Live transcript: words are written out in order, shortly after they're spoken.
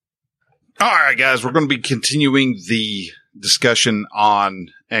All right, guys, we're going to be continuing the discussion on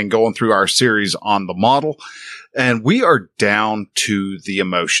and going through our series on the model. And we are down to the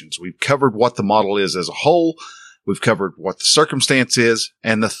emotions. We've covered what the model is as a whole. We've covered what the circumstance is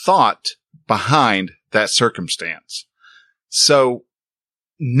and the thought behind that circumstance. So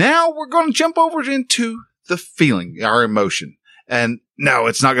now we're going to jump over into the feeling, our emotion. And no,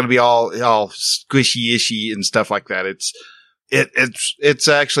 it's not going to be all squishy-ishy and stuff like that. It's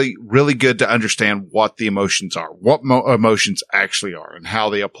actually really good to understand what the emotions are, what emotions actually are, and how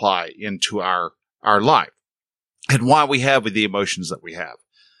they apply into our life, and why we have the emotions that we have.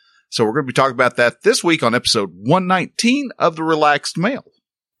 So we're going to be talking about that this week on episode 119 of The Relaxed Male.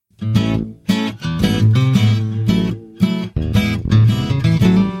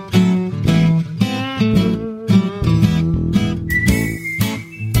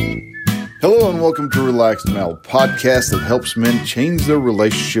 Hello and welcome to Relaxed Male, a podcast that helps men change their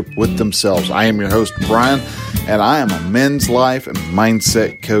relationship with themselves. I am your host, Brian, and I am a men's life and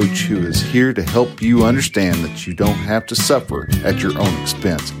mindset coach who is here to help you understand that you don't have to suffer at your own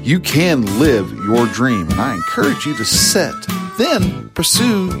expense. You can live your dream, and I encourage you to set, then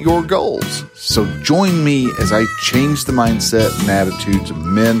pursue your goals. So join me as I change the mindset and attitudes of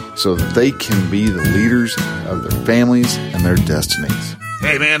men so that they can be the leaders of their families and their destinies.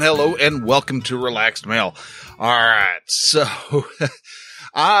 Hey man, hello and welcome to Relaxed Male. All right. So,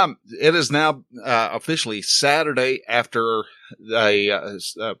 it is now, officially Saturday after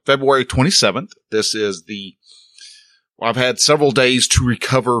February 27th. This is I've had several days to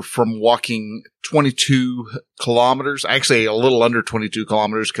recover from walking 22 kilometers, actually a little under 22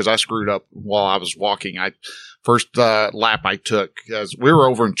 kilometers because I screwed up while I was walking. First lap I took, as we were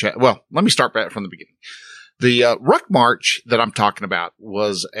over in well, let me start back from the beginning. The Ruck March that I'm talking about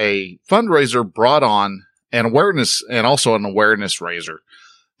was a fundraiser brought on, and also an awareness raiser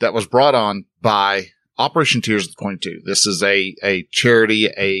that was brought on by Operation Tears of the 22. This is a charity,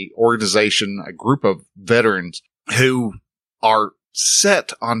 a organization, a group of veterans who are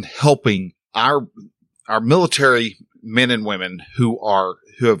set on helping our military men and women who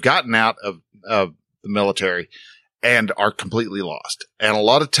have gotten out of the military and are completely lost. And a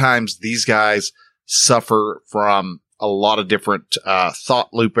lot of times these guys suffer from a lot of different thought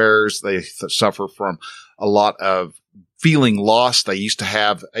loop errors. They suffer from a lot of feeling lost. They used to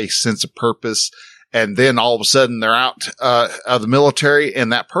have a sense of purpose, and then all of a sudden they're out of the military,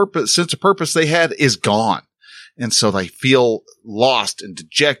 and that sense of purpose they had is gone. And so they feel lost and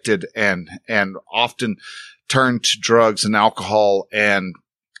dejected and often turn to drugs and alcohol and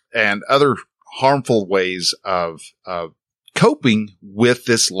other harmful ways of coping with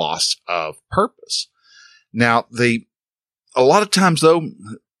this loss of purpose. Now, a lot of times though,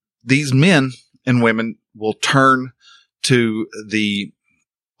 these men and women will turn to the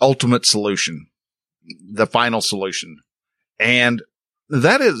ultimate solution, the final solution, and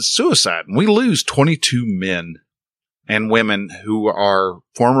that is suicide. And we lose 22 men and women who are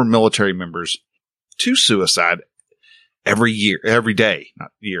former military members to suicide every day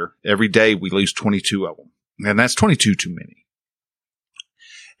we lose 22 of them. And that's 22 too many.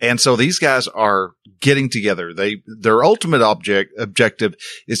 And so these guys are getting together. Their ultimate objective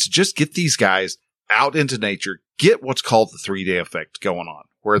is to just get these guys out into nature, get what's called the 3-day effect going on,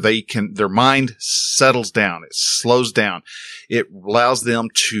 where their mind settles down. It slows down. It allows them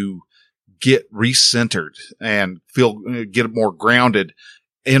to get recentered and get more grounded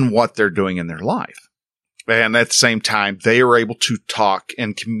in what they're doing in their life. And at the same time, they are able to talk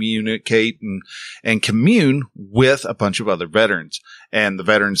and communicate and commune with a bunch of other veterans and the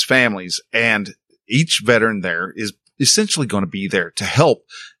veterans' families. And each veteran there is essentially going to be there to help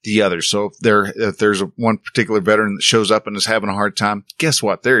the others. So if there's one particular veteran that shows up and is having a hard time, guess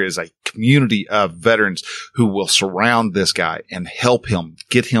what? There is a community of veterans who will surround this guy and help him,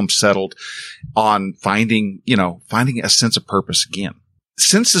 get him settled on finding a sense of purpose again.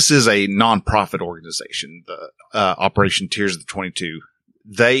 Since this is a nonprofit organization, the Operation Tears of the 22,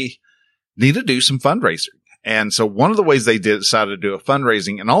 they need to do some fundraising. And so one of the ways they decided to do a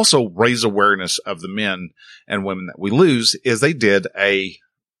fundraising and also raise awareness of the men and women that we lose is they did a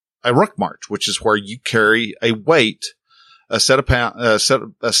ruck march, which is where you carry a weight, a set amount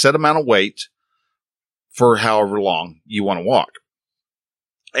of weight for however long you want to walk.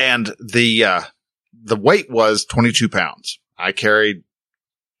 And the weight was 22 pounds. I carried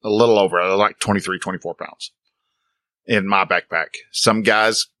a little over, like 23, 24 pounds in my backpack.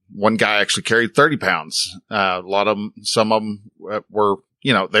 One guy actually carried 30 pounds. Some of them were,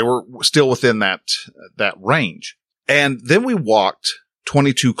 they were still within that range. And then we walked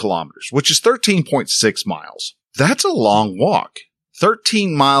 22 kilometers, which is 13.6 miles. That's a long walk.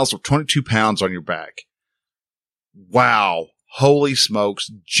 13 miles of 22 pounds on your back. Wow. Holy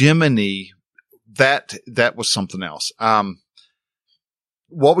smokes. Jiminy. That was something else.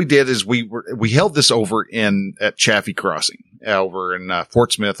 What we did is we held this over at Chaffee Crossing over in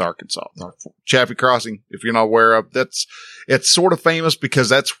Fort Smith, Arkansas. Chaffee Crossing, if you're not aware of, it's sort of famous because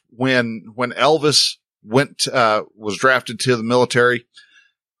that's when Elvis was drafted to the military.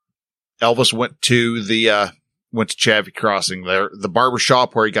 Elvis went to Chaffee Crossing there. The barber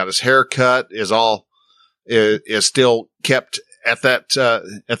shop where he got his hair cut is still kept at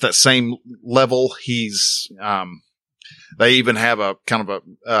that same level. They even have a kind of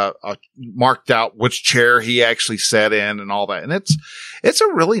a marked out which chair he actually sat in and all that. And it's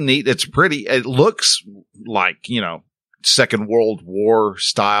a really neat, it's pretty, it looks like, Second World War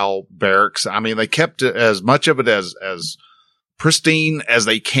style barracks. I mean, they kept as much of it as pristine as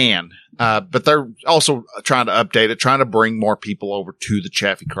they can. But they're also trying to update it, trying to bring more people over to the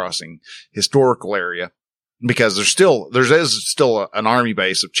Chaffee Crossing historical area because there is still an army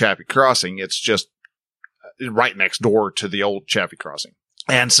base of Chaffee Crossing. It's just right next door to the old Chaffee Crossing.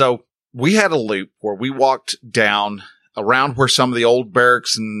 And so we had a loop where we walked down around where some of the old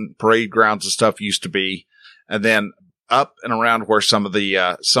barracks and parade grounds and stuff used to be, and then up and around where some of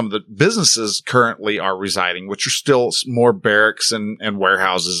the businesses currently are residing, which are still more barracks and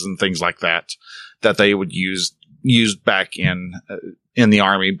warehouses and things like that they would use back in the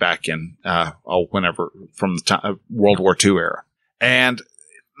army back in, whenever from the time, World War II era. And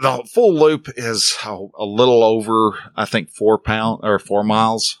the full loop is a little over, I think 4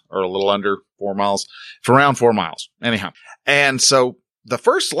 miles or a little under 4 miles. It's around 4 miles anyhow. And so the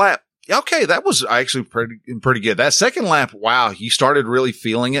first lap, okay, that was actually pretty good. That second lap, wow, you started really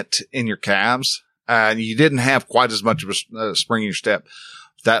feeling it in your calves, and you didn't have quite as much of a spring in your step.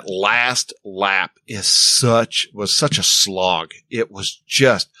 That last lap was such a slog. It was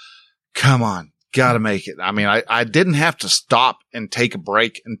just, come on, gotta make it. I mean, I didn't have to stop and take a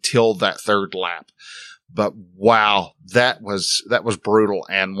break until that third lap, but wow, that was brutal.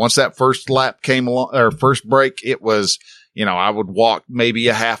 And once that first lap came along, or first break, it was, I would walk maybe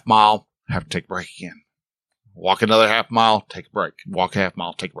a half mile, have to take a break again. Walk another half mile, take a break. Walk a half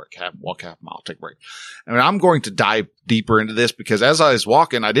mile, take a break. Walk half mile, take a break. I mean, I'm going to dive deeper into this because as I was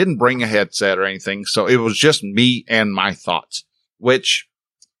walking, I didn't bring a headset or anything. So it was just me and my thoughts, which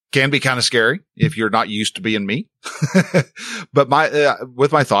can be kind of scary if you're not used to being me. But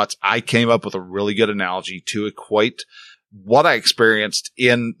with my thoughts, I came up with a really good analogy to equate what I experienced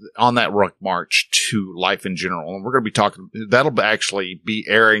on that ruck march to life in general. And we're going to be talking, that'll actually be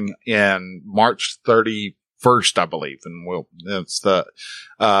airing in March 31st, I believe. And it's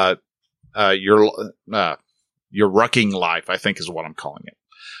your rucking life, I think is what I'm calling it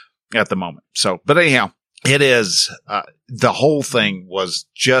at the moment. So, but anyhow, it is, the whole thing was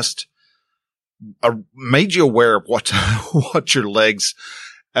just, made you aware of what your legs,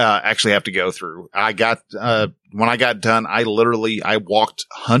 actually have to go through. When I got done, I walked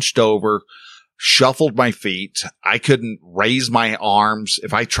hunched over, shuffled my feet. I couldn't raise my arms.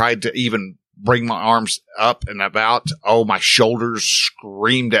 If I tried to even bring my arms up and about, my shoulders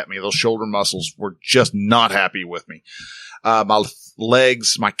screamed at me. Those shoulder muscles were just not happy with me. My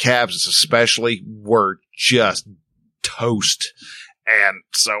legs, my calves especially, were just toast. And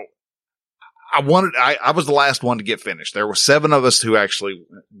so I was the last one to get finished. There were 7 of us who actually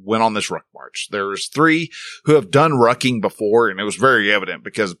went on this ruck march. There was 3 who have done rucking before, and it was very evident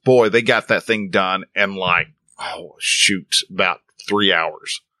because, boy, they got that thing done in about 3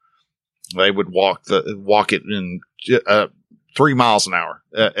 hours. They would walk it in 3 miles an hour,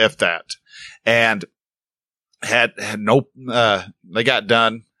 if that, and had no. They got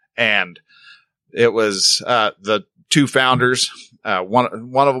done, and it was the 2 founders. One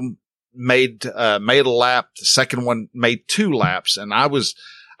of them made a lap. The second one made 2 laps, and I was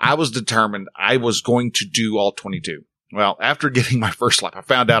determined I was going to do all 22. Well, after getting my first lap, I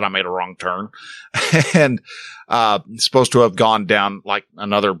found out I made a wrong turn and, supposed to have gone down like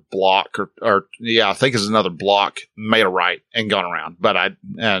another block I think it's another block, made a right and gone around.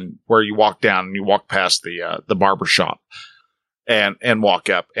 And where you walk down and you walk past the barber shop and walk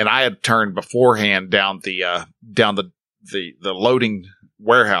up. And I had turned beforehand down the loading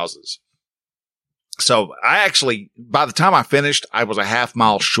warehouses. So by the time I finished, I was a half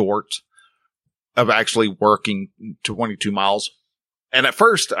mile short of actually working 22 miles. And at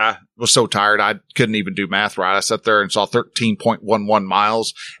first I was so tired, I couldn't even do math right. I sat there and saw 13.11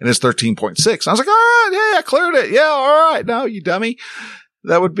 miles and it's 13.6. I was like, all right, yeah, I cleared it. Yeah. All right. No, you dummy.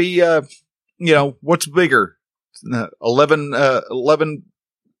 That would be, what's bigger? 11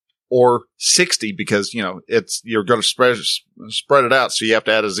 or 60 because, you're going to spread it out. So you have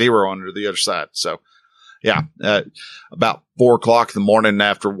to add a 0 under the other side. So yeah, about 4:00 in the morning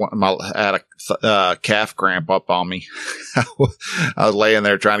after I had a calf cramp up on me. I was laying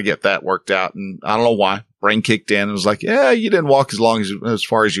there trying to get that worked out, and I don't know why. Brain kicked in and was like, yeah, you didn't walk as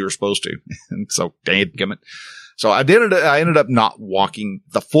far as you were supposed to. And so, dadgummit. So I ended up not walking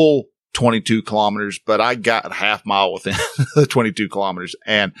the full 22 kilometers, but I got a half mile within the 22 kilometers.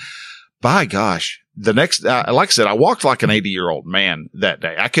 And by gosh, the next, like I said, I walked like an 80-year-old man that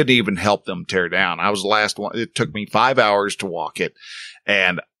day. I couldn't even help them tear down. I was the last one. It took me 5 hours to walk it,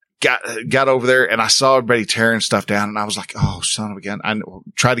 and got over there, and I saw everybody tearing stuff down, and I was like, oh, son of a gun. I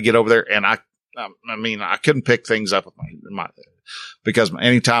tried to get over there, and I couldn't pick things up with because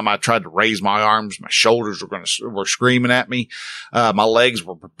anytime I tried to raise my arms, my shoulders were screaming at me. My legs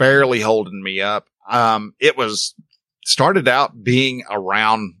were barely holding me up. It started out being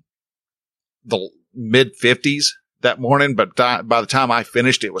around the mid 50s that morning, but by the time I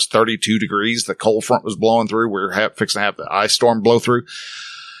finished, it was 32 degrees. The cold front was blowing through. We were fixing to have the ice storm blow through,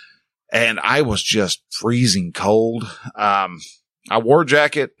 and I was just freezing cold. I wore a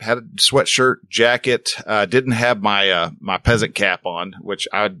jacket, had a sweatshirt, jacket, didn't have my peasant cap on, which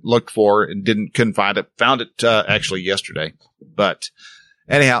I looked for and couldn't find it. Found it, actually yesterday, but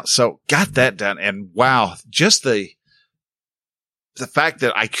anyhow, so got that done. And wow, just the fact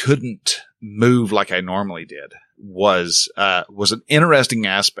that I couldn't move like I normally did was an interesting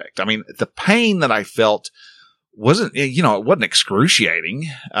aspect. I mean, the pain that I felt wasn't, it wasn't excruciating.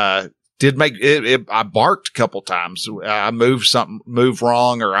 Did make it, I barked a couple times. I moved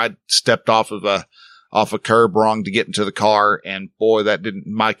wrong, or I stepped off a curb wrong to get into the car. And boy,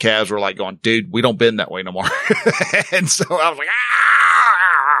 my calves were like going, dude, we don't bend that way no more. And so I was like,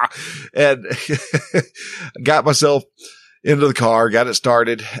 and got myself into the car, got it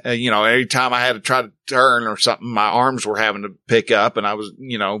started. Every time I had to try to turn or something, my arms were having to pick up, and I was,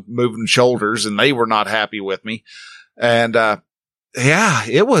 moving shoulders, and they were not happy with me. And, yeah,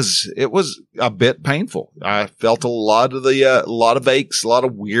 it was a bit painful. I felt a lot of aches, a lot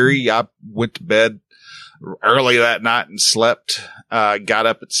of weary. I went to bed early that night and slept, got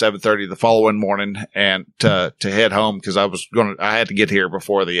up at 7:30 the following morning and to head home because I had to get here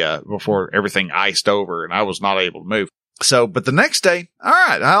before everything iced over, and I was not able to move. So, but the next day, all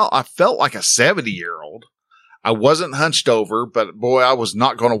right, I felt like a 70-year-old. I wasn't hunched over, but boy, I was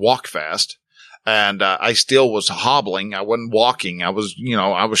not going to walk fast. And, I still was hobbling. I wasn't walking. I was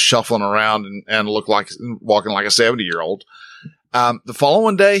shuffling around and looked like walking like a 70-year-old. The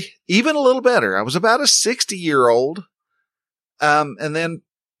following day, even a little better. I was about a 60-year-old. And then,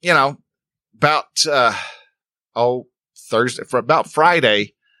 about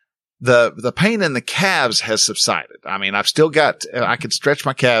Friday, the pain in the calves has subsided. I mean, I've still got, I could stretch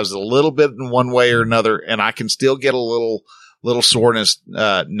my calves a little bit in one way or another, and I can still get a little soreness,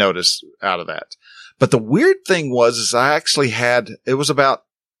 notice out of that. But the weird thing is I actually it was about,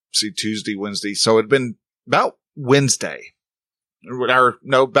 Tuesday, Wednesday. So it'd been about Wednesday.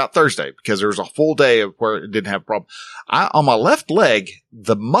 About Thursday, because there was a full day of where it didn't have a problem. On my left leg,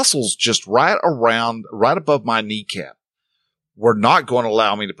 the muscles just right above my kneecap were not going to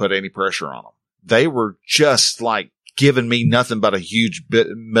allow me to put any pressure on them. They were just like giving me nothing but a huge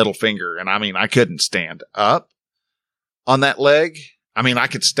middle finger. And I mean, I couldn't stand up on that leg. I mean, I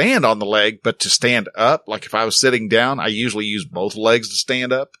could stand on the leg, but to stand up, like if I was sitting down, I usually use both legs to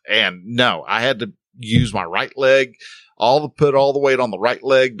stand up. And no, I had to use my right leg, put all the weight on the right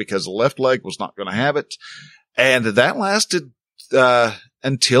leg because the left leg was not going to have it. And that lasted,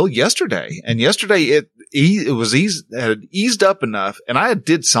 until yesterday. And yesterday it had eased up enough, and I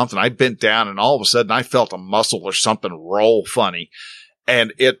did something. I bent down, and all of a sudden I felt a muscle or something roll funny.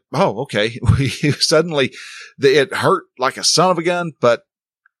 And suddenly it hurt like a son of a gun, but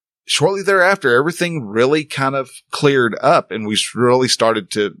shortly thereafter, everything really kind of cleared up, and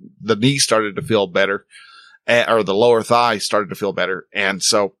the knee started to feel better, or the lower thigh started to feel better. And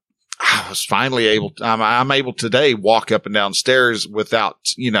so I was finally I'm able today walk up and down stairs without,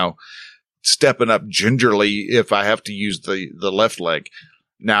 stepping up gingerly if I have to use the left leg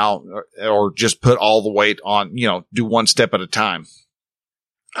now, or just put all the weight on, do one step at a time.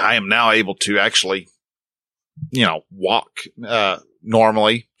 I am now able to actually, walk,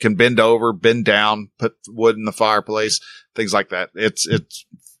 normally, can bend over, bend down, put wood in the fireplace, things like that.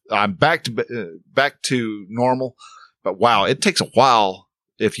 I'm back to normal, but wow, it takes a while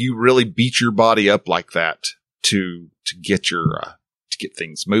if you really beat your body up like that to get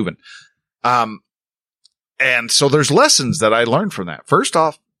things moving. And so there's lessons that I learned from that. First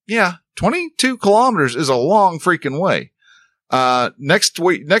off, 22 kilometers is a long freaking way.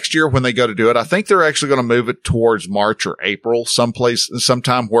 Next year when they go to do it, I think they're actually going to move it towards March or April,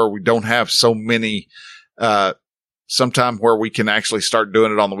 sometime where we don't have so many, sometime where we can actually start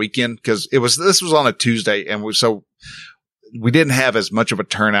doing it on the weekend. Cause this was on a Tuesday and we didn't have as much of a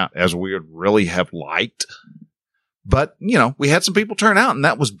turnout as we would really have liked. But, we had some people turn out and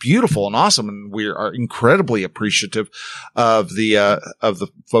that was beautiful and awesome. And we are incredibly appreciative of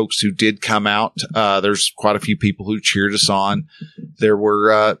the folks who did come out. There's quite a few people who cheered us on. There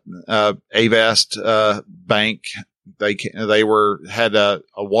were, Avast, Bank. They had a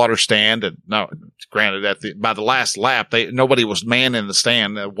water stand and granted by the last lap, nobody was manning the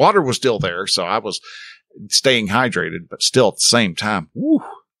stand. The water was still there. So I was staying hydrated, but still at the same time, woo.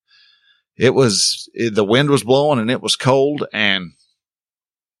 The wind was blowing and it was cold and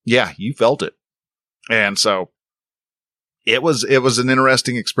yeah, you felt it. And so it was an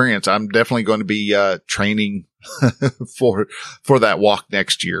interesting experience. I'm definitely going to be, training for that walk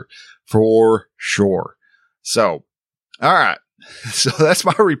next year for sure. So, all right. So that's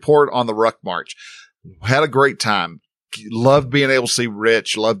my report on the Ruck March. Had a great time. Loved being able to see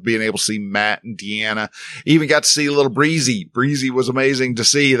Rich. Loved being able to see Matt and Deanna. Even got to see a little Breezy. Breezy was amazing to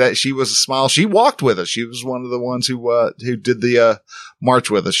see that she was a smile. She walked with us. She was one of the ones who did the,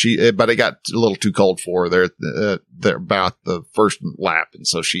 march with us. But it got a little too cold for her there about the first lap. And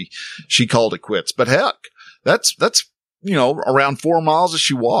so she called it quits. But heck, that's, around 4 miles as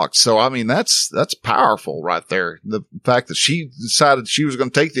she walked. So, I mean, that's powerful right there. The fact that she decided she was going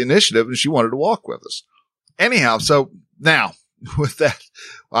to take the initiative and she wanted to walk with us. Anyhow, so now with that,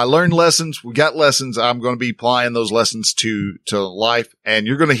 I learned lessons. We got lessons. I'm going to be applying those lessons to life. And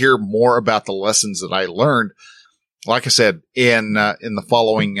you're going to hear more about the lessons that I learned. Like I said, in the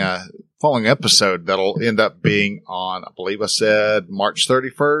following episode, that'll end up being on, I believe I said March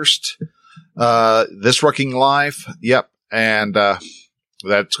 31st, This Rucking Life. Yep. And,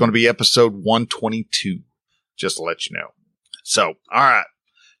 that's going to be episode 122, just to let you know. So, all right.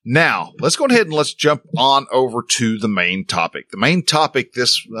 Now, let's go ahead and let's jump on over to the main topic. The main topic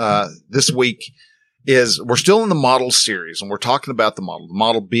this week is we're still in the model series and we're talking about the model. The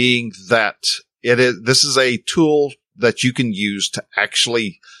model being that this is a tool that you can use to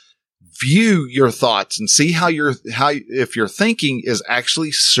actually view your thoughts and see if your thinking is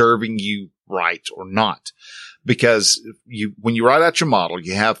actually serving you right or not. Because when you write out your model,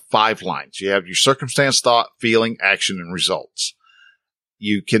 you have 5 lines. You have your circumstance, thought, feeling, action, and results.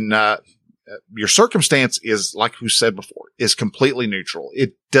 You can, your circumstance is, like we said before, is completely neutral.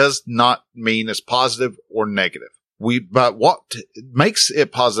 It does not mean it's positive or negative. But what makes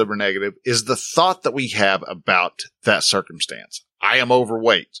it positive or negative is the thought that we have about that circumstance. I am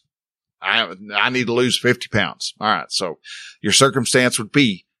overweight. I need to lose 50 pounds. All right. So your circumstance would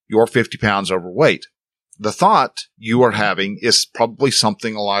be you're 50 pounds overweight. The thought you are having is probably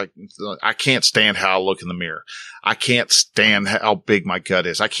something like, I can't stand how I look in the mirror. I can't stand how big my gut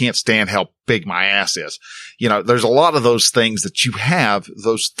is. I can't stand how big my ass is. There's a lot of those things that you have,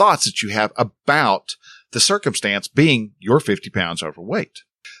 those thoughts that you have about the circumstance being you're 50 pounds overweight.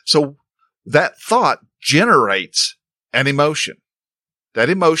 So that thought generates an emotion.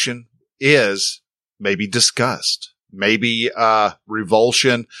 That emotion is maybe disgust, maybe,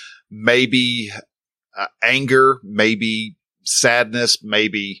 revulsion, maybe, anger, maybe sadness,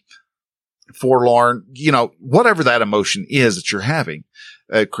 maybe forlorn, whatever that emotion is that you're having,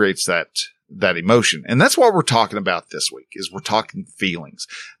 creates that emotion. And that's what we're talking about this week is we're talking feelings.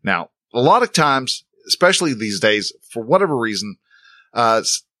 Now, a lot of times, especially these days, for whatever reason,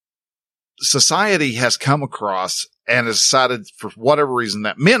 society has come across and has decided for whatever reason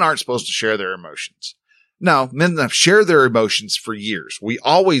that men aren't supposed to share their emotions. No, men have shared their emotions for years. We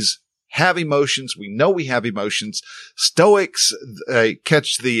always have emotions. We know we have emotions. Stoics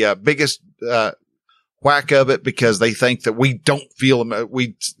catch the biggest whack of it because they think that we don't feel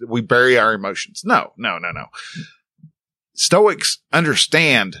we bury our emotions. No. Stoics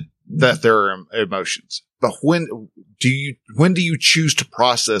understand that there are emotions, but when do you choose to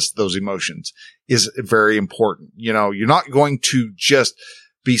process those emotions is very important. You're not going to just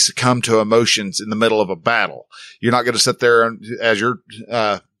be succumb to emotions in the middle of a battle. You're not going to sit there and as you're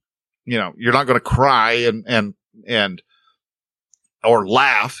you're not going to cry and or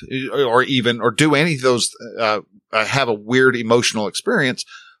laugh or do any of those, have a weird emotional experience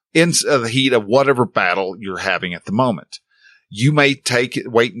in the heat of whatever battle you're having at the moment. You may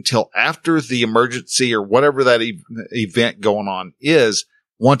wait until after the emergency or whatever that event going on is.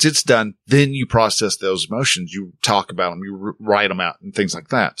 Once it's done, then you process those emotions. You talk about them, you write them out and things like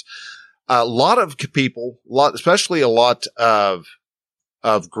that. A lot of people, especially a lot of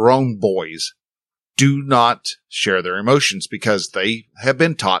grown boys do not share their emotions because they have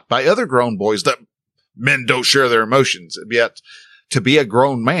been taught by other grown boys that men don't share their emotions. Yet to be a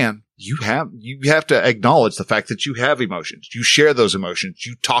grown man, you have to acknowledge the fact that you have emotions. You share those emotions.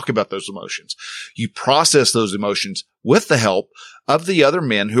 You talk about those emotions. You process those emotions with the help of the other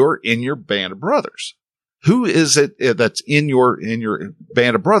men who are in your band of brothers. Who is it that's in your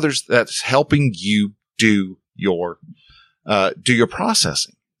band of brothers that's helping you do your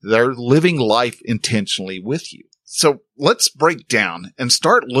processing? They're living life intentionally with you. So let's break down and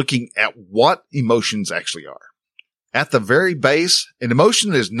start looking at what emotions actually are. At the very base, an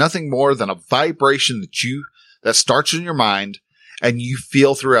emotion is nothing more than a vibration that starts in your mind and you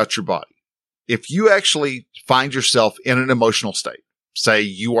feel throughout your body. If you actually find yourself in an emotional state, say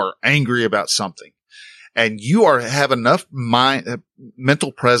you are angry about something, and you have enough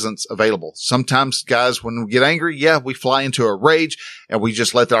mental presence available. Sometimes, guys, when we get angry, we fly into a rage and we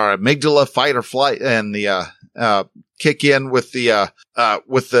just let our amygdala fight or flight and kick in with the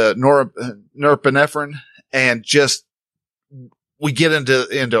norepinephrine, and just we get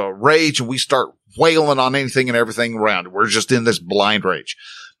into a rage and we start wailing on anything and everything around. We're just in this blind rage.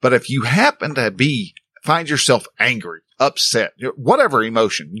 But if you happen to find yourself angry, upset, whatever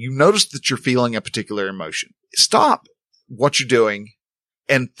emotion, you notice that you're feeling a particular emotion, stop what you're doing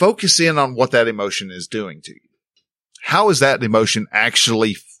and focus in on what that emotion is doing to you. How is that emotion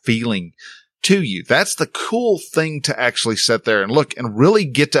actually feeling to you? That's the cool thing to actually sit there and look and really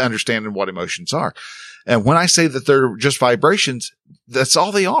get to understanding what emotions are. And when I say that they're just vibrations, that's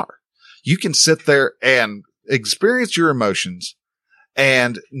all they are. You can sit there and experience your emotions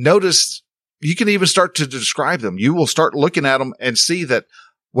and notice. You can even start to describe them. You will start looking at them and see that,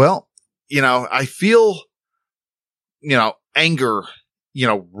 I feel, anger,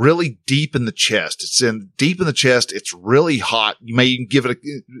 really deep in the chest. It's deep in the chest. It's really hot. You may even give it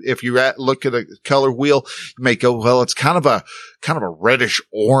if you look at a color wheel, you may go, well, it's kind of a reddish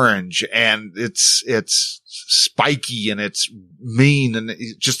orange, and it's spiky and it's mean, and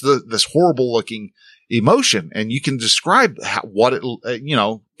it's just this horrible looking emotion. And you can describe what it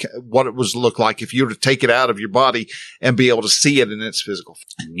was look like if you were to take it out of your body and be able to see it in its physical.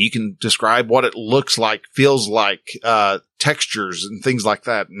 And you can describe what it looks like, feels like, textures and things like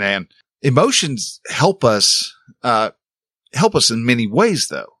that. And emotions help us in many ways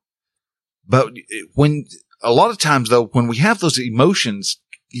though. But a lot of times though, when we have those emotions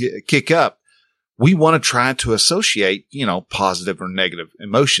kick up, we want to try to associate, positive or negative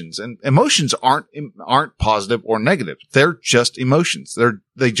emotions, and emotions aren't positive or negative. They're just emotions.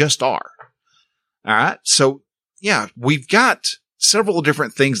 They just are. All right. So we've got several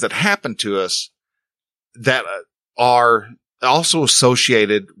different things that happen to us that are also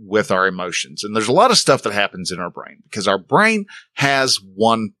associated with our emotions. And there's a lot of stuff that happens in our brain because our brain has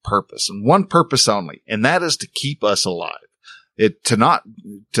one purpose and one purpose only, and that is to keep us alive. To not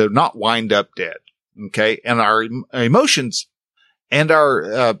wind up dead. Okay. And our emotions and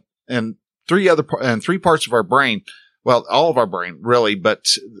and three parts of our brain, well, all of our brain really, but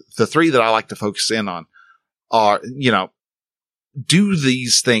the three that I like to focus in on are, do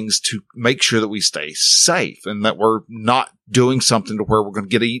these things to make sure that we stay safe and that we're not doing something to where we're going to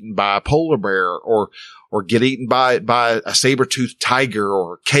get eaten by a polar bear or get eaten by a saber-toothed tiger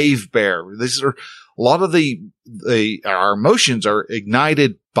or a cave bear. These are a lot of our emotions are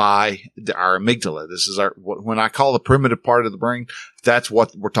ignited by our amygdala. This is when I call the primitive part of the brain, that's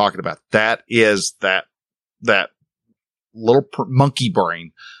what we're talking about. That is that little monkey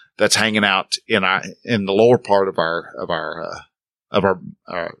brain that's hanging out in the lower part of our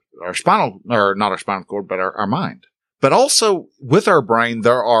spinal, or not our spinal cord, but our mind. But also with our brain,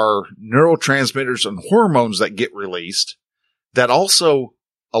 there are neurotransmitters and hormones that get released that also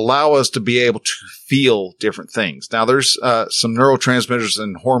allow us to be able to feel different things. Now there's some neurotransmitters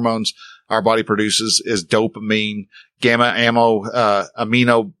and hormones our body produces is dopamine, gamma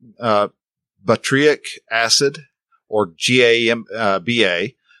amino butyric acid, or GABA,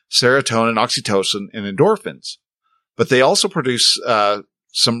 serotonin, oxytocin, and endorphins. But they also produce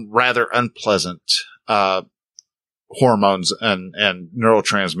some rather unpleasant hormones and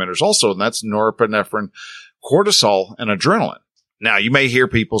neurotransmitters also, and that's norepinephrine, cortisol, and adrenaline. Now, you may hear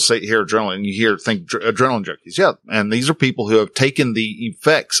people hear adrenaline, and you think adrenaline junkies. Yeah. And these are people who have taken the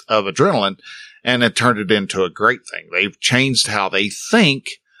effects of adrenaline and have turned it into a great thing. They've changed how they think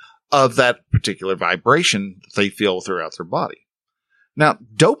of that particular vibration that they feel throughout their body. Now,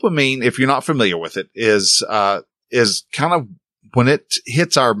 dopamine, if you're not familiar with it, is kind of when it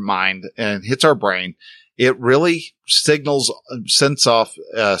hits our mind and hits our brain, it really sends off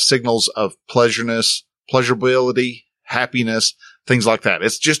signals of pleasurability, happiness, things like that.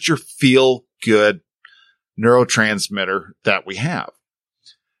 It's just your feel good neurotransmitter that we have.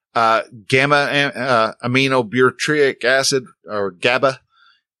 Gamma aminobutyric acid, or GABA,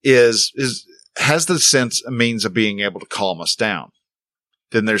 has the means of being able to calm us down.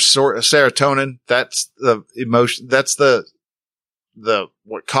 Then there's serotonin. That's the emotion. That's the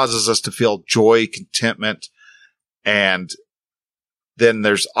what causes us to feel joy, contentment. And then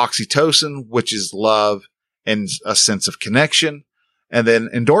there's oxytocin, which is love and a sense of connection. And then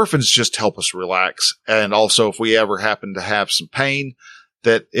endorphins just help us relax. And also, if we ever happen to have some pain,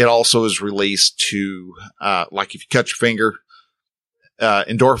 that it also is released to, like if you cut your finger,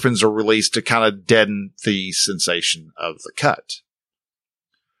 endorphins are released to kind of deaden the sensation of the cut.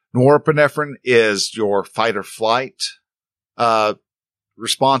 Norepinephrine is your fight or flight,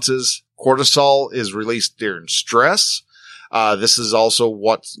 responses. Cortisol is released during stress. This is also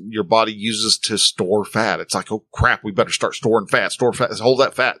what your body uses to store fat. It's like, oh crap, we better start storing fat, hold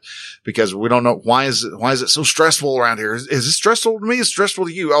that fat, because we don't know why is it so stressful around here? Is it stressful to me? Is it stressful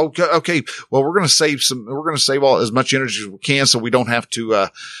to you? Okay. Well, we're going to save as much energy as we can, so we don't have to,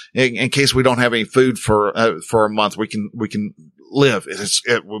 in case we don't have any food for a month, we can live.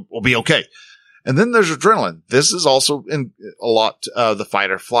 It will be okay. And then there's adrenaline. This is also in a lot of the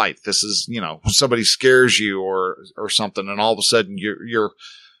fight or flight. This is, when somebody scares you or something, and all of a sudden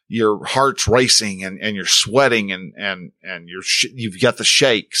your heart's racing and you're sweating and you've got the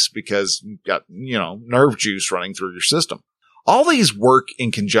shakes because you've got, nerve juice running through your system. All these work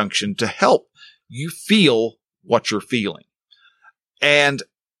in conjunction to help you feel what you're feeling. And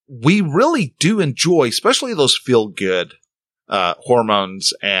we really do enjoy, especially those feel good,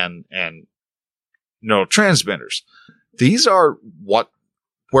 hormones and neurotransmitters. These are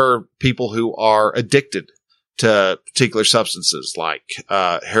where people who are addicted to particular substances like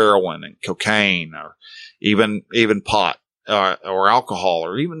heroin and cocaine, or even pot or alcohol,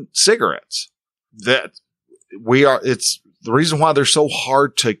 or even cigarettes, it's the reason why they're so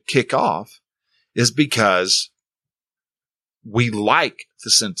hard to kick off is because we like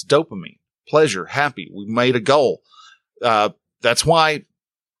the sense of dopamine, pleasure, happy. We made a goal. That's why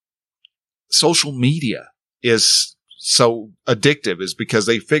social media is so addictive, is because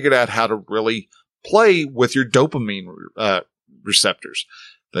they figured out how to really play with your dopamine receptors.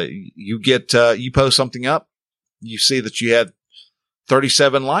 You post something up, you see that you had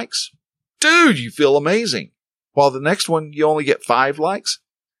 37 likes. Dude, you feel amazing. While the next one, you only get 5 likes.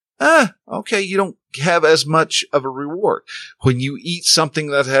 Okay, you don't have as much of a reward. When you eat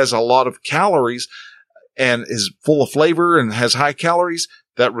something that has a lot of calories and is full of flavor and has high calories,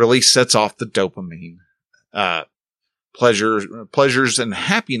 that really sets off the dopamine, pleasures and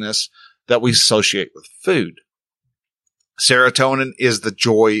happiness that we associate with food. Serotonin is the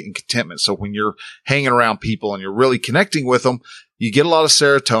joy and contentment. So when you're hanging around people and you're really connecting with them, you get a lot of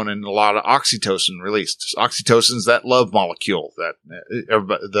serotonin and a lot of oxytocin released. Oxytocin is that love molecule that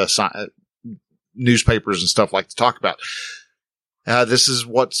the newspapers and stuff like to talk about. This is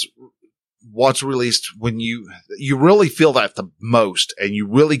what's released when you really feel that the most, and you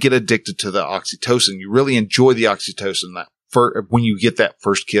really get addicted to the oxytocin. You really enjoy the oxytocin when you get that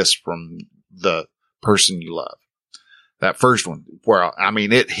first kiss from the person you love. That first one where,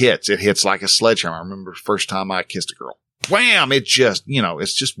 it hits like a sledgehammer. I remember the first time I kissed a girl. Wham! It just,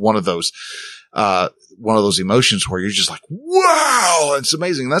 it's just one of those emotions where you're just like, wow, it's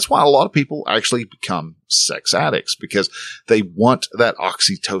amazing. And that's why a lot of people actually become sex addicts, because they want that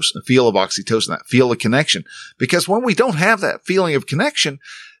oxytocin, the feel of oxytocin, that feel of connection. Because when we don't have that feeling of connection,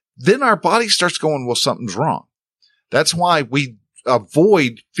 then our body starts going, well, something's wrong. That's why we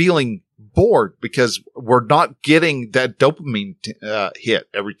avoid feeling bored, because we're not getting that dopamine hit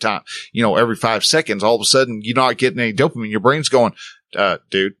every time. Every 5 seconds, all of a sudden you're not getting any dopamine. Your brain's going,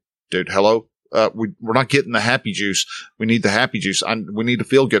 dude, hello. We're not getting the happy juice. We need the happy juice. We need to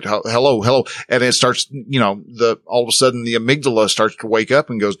feel good. Hello. And it starts, all of a sudden the amygdala starts to wake up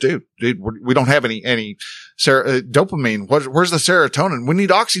and goes, dude, we don't have any dopamine. Where's the serotonin? We need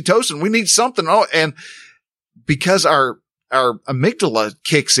oxytocin. We need something. Oh, and because our amygdala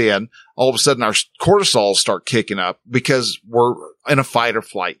kicks in, all of a sudden our cortisol start kicking up, because we're in a fight or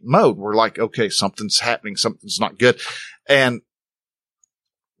flight mode. We're like, okay, something's happening. Something's not good. And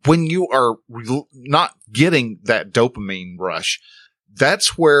when you are not getting that dopamine rush,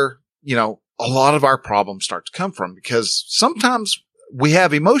 that's where, a lot of our problems start to come from, because sometimes we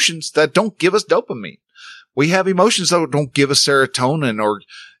have emotions that don't give us dopamine. We have emotions that don't give us serotonin or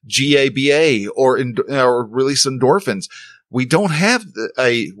GABA or release endorphins. We don't have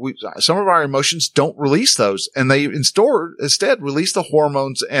some of our emotions don't release those, and they instead release the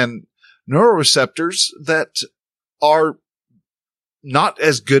hormones and neuroreceptors that are not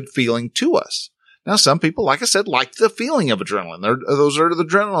as good feeling to us. Now, some people, like I said, like the feeling of adrenaline. Those are the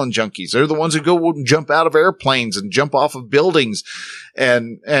adrenaline junkies. They're the ones who go and jump out of airplanes and jump off of buildings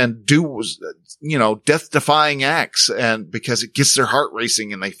and do, death-defying acts, and because it gets their heart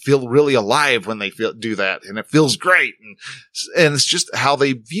racing and they feel really alive when they do that, and it feels great. And it's just how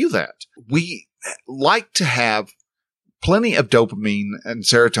they view that. We like to have plenty of dopamine and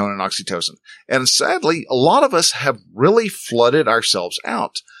serotonin and oxytocin. And sadly, a lot of us have really flooded ourselves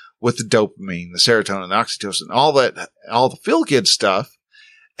out with the dopamine, the serotonin, the oxytocin, all the feel good stuff.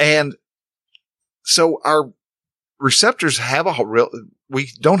 And so our receptors we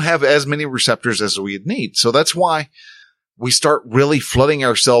don't have as many receptors as we need. So that's why we start really flooding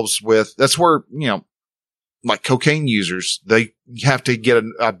ourselves with, that's where, like cocaine users, they have to get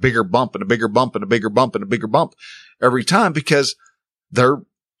a bigger bump and a bigger bump and a bigger bump and a bigger bump every time, because their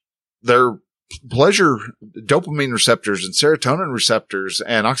pleasure dopamine receptors and serotonin receptors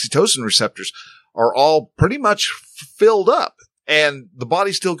and oxytocin receptors are all pretty much filled up, and the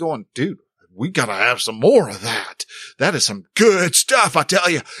body's still going, dude, we gotta have some more of that. That is some good stuff, I tell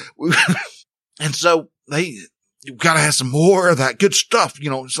you. And so you gotta have some more of that good stuff.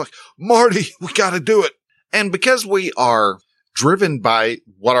 It's like, Marty, we gotta do it. And because we are driven by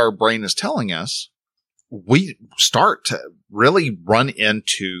what our brain is telling us, we start to really run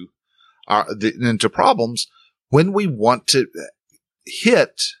into problems when we want that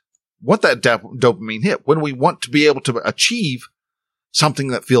dopamine hit, when we want to be able to achieve something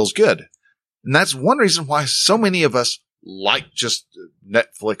that feels good. And that's one reason why so many of us like just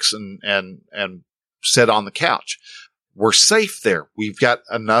Netflix and sit on the couch. We're safe there. We've got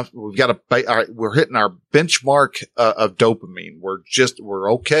enough. We're hitting our benchmark of dopamine.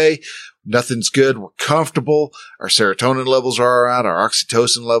 We're okay. Nothing's good. We're comfortable. Our serotonin levels are all right. Our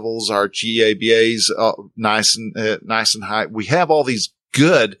oxytocin levels, our GABAs, nice and high. We have all these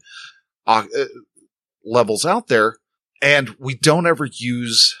good levels out there, and we don't ever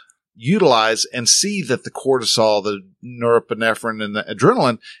utilize and see that the cortisol, the norepinephrine, and the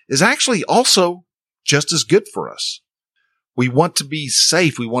adrenaline is actually also just as good for us. We want to be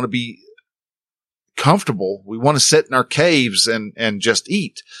safe. We want to be comfortable. We want to sit in our caves and just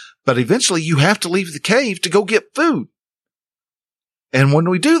eat. But eventually you have to leave the cave to go get food. And when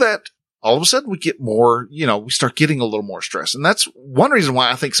we do that, all of a sudden we get more, we start getting a little more stress. And that's one reason why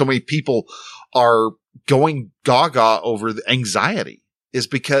I think so many people are going gaga over the anxiety, is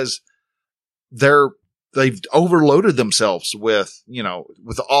because they've overloaded themselves with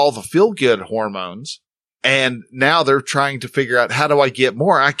all the feel good hormones. And now they're trying to figure out, how do I get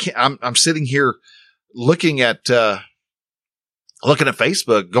more? I'm sitting here looking at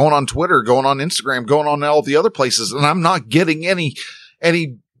Facebook, going on Twitter, going on Instagram, going on all the other places, and I'm not getting any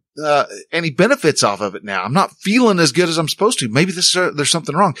benefits off of it now. I'm not feeling as good as I'm supposed to. Maybe there's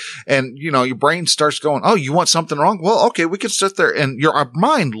something wrong. And, your brain starts going, oh, you want something wrong? Well, okay, we can sit there, and our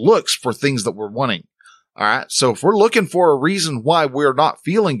mind looks for things that we're wanting. All right. So if we're looking for a reason why we're not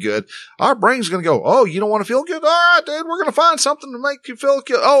feeling good, our brain's going to go, oh, you don't want to feel good? All right, dude, we're going to find something to make you feel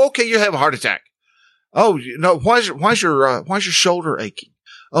good. Oh, okay. You have a heart attack. Oh, why's your shoulder aching?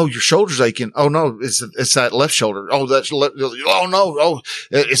 Oh, your shoulder's aching. Oh no, it's that left shoulder. Oh, oh no. Oh,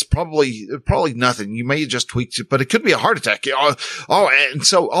 it's probably nothing. You may have just tweaked it, but it could be a heart attack. Oh, and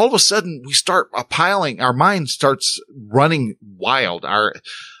so all of a sudden we start our mind starts running wild.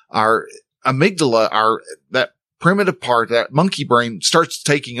 Our amygdala, that primitive part, that monkey brain starts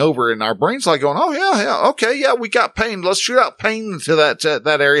taking over, and our brain's like going, oh yeah, okay, yeah, we got pain. Let's shoot out pain to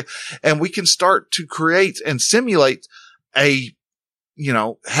that area. And we can start to create and simulate having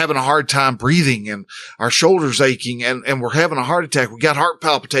a hard time breathing, and our shoulders aching, and we're having a heart attack. We got heart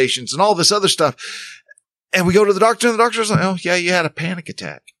palpitations and all this other stuff. And we go to the doctor, and the doctor's like, oh yeah, you had a panic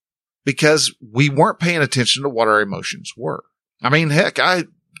attack, because we weren't paying attention to what our emotions were. I mean, heck, I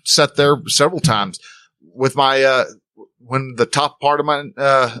sat there several times with my, when the top part of my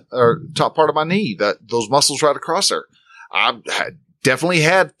knee, those muscles right across there, I definitely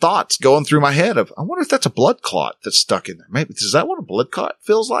had thoughts going through my head of, I wonder if that's a blood clot that's stuck in there. Maybe, is that what a blood clot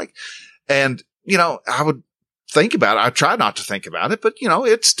feels like? And, I would think about it. I try not to think about it, but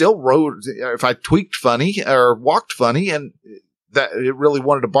it still rode. If I tweaked funny or walked funny and that it really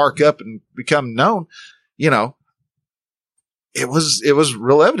wanted to bark up and become known, it was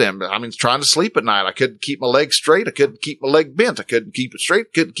real evident. I mean, trying to sleep at night, I couldn't keep my leg straight. I couldn't keep my leg bent. I couldn't keep it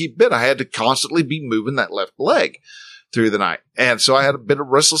straight. Couldn't keep it bent. I had to constantly be moving that left leg through the night. And so I had a bit of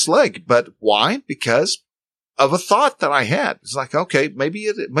restless leg. But why? Because of a thought that I had. It's like, okay, maybe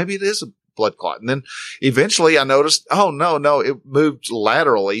it is blood clot. And then eventually I noticed, oh, no, it moved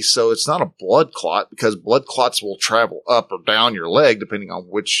laterally. So it's not a blood clot, because blood clots will travel up or down your leg, depending on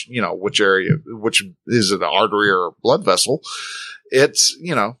which area, which is it, an artery or a blood vessel. It's,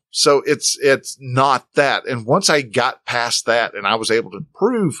 so it's not that. And once I got past that and I was able to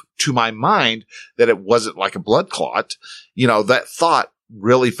prove to my mind that it wasn't like a blood clot, that thought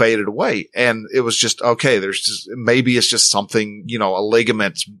really faded away. And it was just, okay, maybe it's just something, a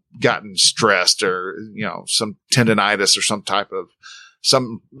ligament's gotten stressed, or, some tendonitis or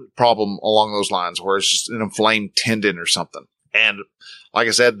some problem along those lines, where it's just an inflamed tendon or something. And like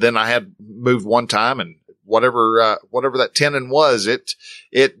I said, then I had moved one time, and whatever that tendon was, it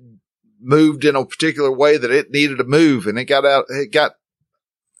moved in a particular way that it needed to move, and it got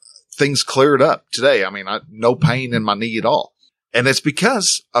things cleared up today. I mean, no pain in my knee at all. And it's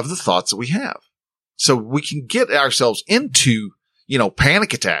because of the thoughts that we have. So we can get ourselves into,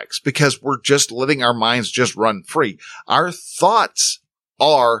 panic attacks because we're just letting our minds just run free. Our thoughts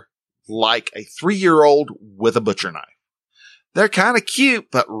are like a 3-year-old with a butcher knife. They're kind of cute,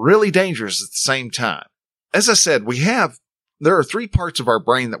 but really dangerous at the same time. As I said, there are 3 parts of our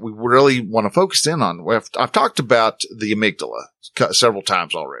brain that we really want to focus in on. I've talked about the amygdala several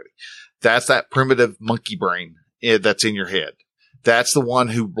times already. That's that primitive monkey brain that's in your head. That's the one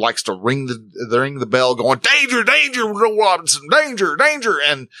who likes to ring the bell going, danger, danger, Will Robinson, danger, danger.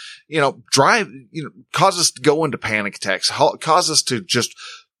 And, cause us to go into panic attacks, cause us to just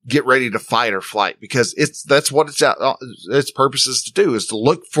get ready to fight or flight, because that's what its purpose is to do, is to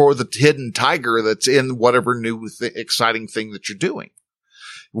look for the hidden tiger that's in whatever new exciting thing that you're doing.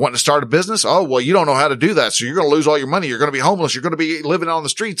 You want to start a business? Oh, well, you don't know how to do that. So you're going to lose all your money. You're going to be homeless. You're going to be living on the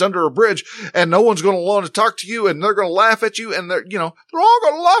streets under a bridge, and no one's going to want to talk to you, and they're going to laugh at you, and they're all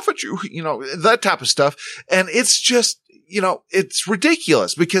going to laugh at you, that type of stuff. And it's just, it's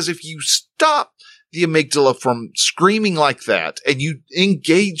ridiculous, because if you stop the amygdala from screaming like that, and you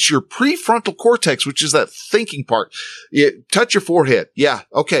engage your prefrontal cortex, which is that thinking part, touch your forehead. Yeah.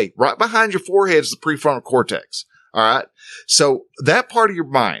 Okay. Right behind your forehead is the prefrontal cortex. All right. So that part of your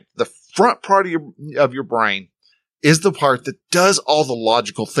mind, the front part of your brain, is the part that does all the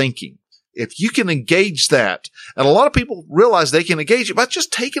logical thinking. If you can engage that, and a lot of people realize they can engage it by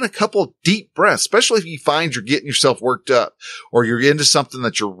just taking a couple of deep breaths, especially if you find you're getting yourself worked up, or you're into something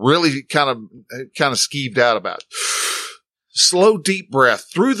that you're really kind of skeeved out about. Slow, deep breath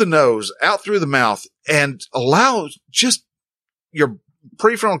through the nose, out through the mouth, and allow just your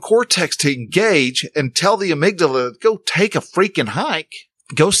prefrontal cortex to engage, and tell the amygdala, go take a freaking hike,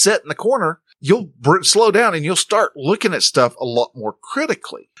 go sit in the corner. You'll slow down, and you'll start looking at stuff a lot more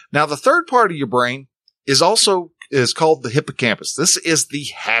critically. Now, the third part of your brain is called the hippocampus. This is the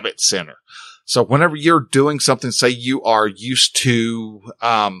habit center. So whenever you're doing something, say you are used to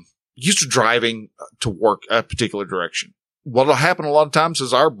driving to work a particular direction, what'll happen a lot of times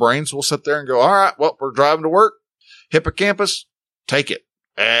is our brains will sit there and go, all right, well, we're driving to work. Hippocampus, take it.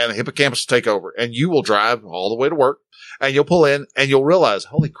 And the hippocampus will take over, and you will drive all the way to work, and you'll pull in, and you'll realize,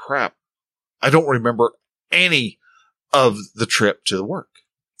 holy crap, I don't remember any of the trip to the work.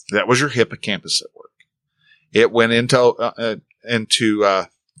 That was your hippocampus at work. It went into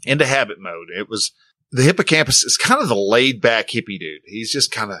habit mode. It was, the hippocampus is kind of the laid back hippie dude. He's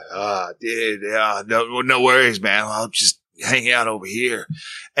just kind of, no worries, man. I'll just hang out over here.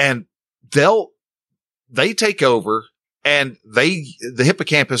 And they take over, and the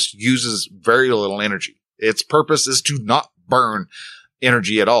hippocampus uses very little energy. Its purpose is to not burn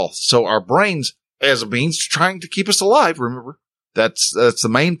energy at all. So our brains, as a means to trying to keep us alive, remember, that's the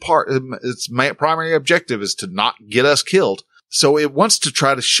main part. Its primary objective is to not get us killed. So it wants to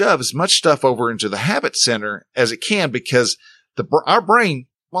try to shove as much stuff over into the habit center as it can, because our brain,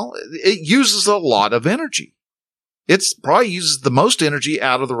 well, it uses a lot of energy. It's probably uses the most energy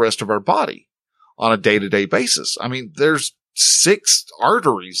out of the rest of our body on a day-to-day basis. I mean, there's 6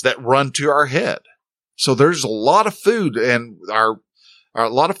 arteries that run to our head. So there's a lot of food, and a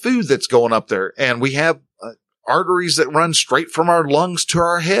lot of food that's going up there. And we have arteries that run straight from our lungs to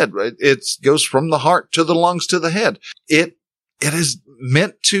our head. It goes from the heart to the lungs to the head. It is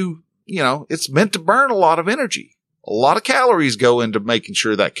meant to, it's meant to burn a lot of energy. A lot of calories go into making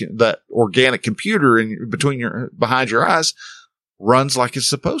sure that organic computer behind your eyes runs like it's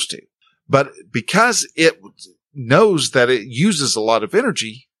supposed to. But because it knows that it uses a lot of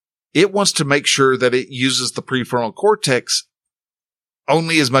energy, it wants to make sure that it uses the prefrontal cortex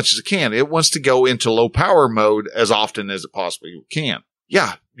only as much as it can. It wants to go into low power mode as often as it possibly can.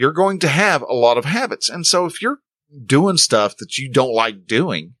 Yeah, you're going to have a lot of habits. And so if you're doing stuff that you don't like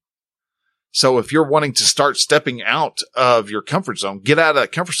doing, So if you're wanting to start stepping out of your comfort zone, get out of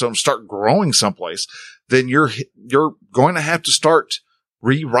that comfort zone, start growing someplace, then you're going to have to start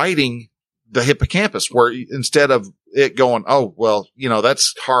rewriting the hippocampus, where instead of it going, oh, well,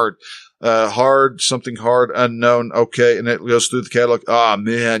 that's hard, something hard, unknown. Okay. And it goes through the catalog. Oh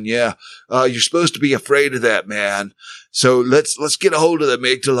man. Yeah. You're supposed to be afraid of that, man. So let's get a hold of the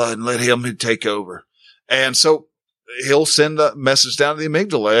amygdala and let him take over. And so he'll send a message down to the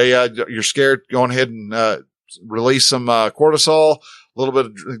amygdala. Hey, you're scared. Go on ahead and, release some, cortisol, a little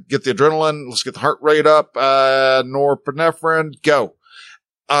bit, get the adrenaline. Let's get the heart rate up, norepinephrine, go.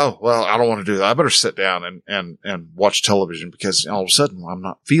 Oh, well, I don't want to do that. I better sit down and watch television because all of a sudden I'm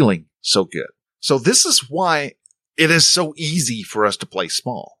not feeling so good. So this is why it is so easy for us to play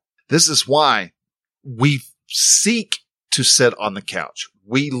small. This is why we seek to sit on the couch.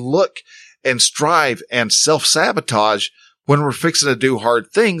 We look and strive and self-sabotage when we're fixing to do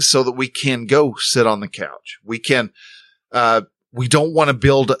hard things so that we can go sit on the couch. We don't want to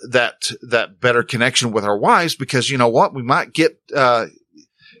build that better connection with our wives because you know what? We might get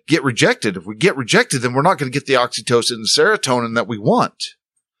rejected. If we get rejected, then we're not going to get the oxytocin and serotonin that we want.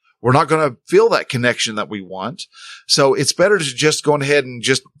 We're not going to feel that connection that we want. So it's better to just go ahead and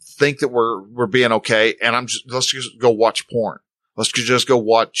just think that we're being okay. And let's just go watch porn. Let's just go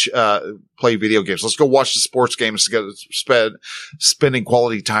watch, play video games. Let's go watch the sports games together, spending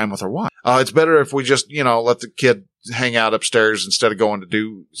quality time with our wife. It's better if we just, let the kid hang out upstairs instead of going to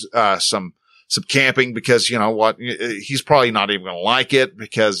do, some camping because you know what? He's probably not even going to like it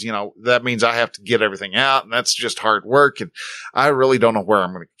because, that means I have to get everything out and that's just hard work. And I really don't know where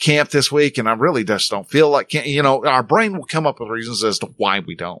I'm going to camp this week. And I really just don't feel like, our brain will come up with reasons as to why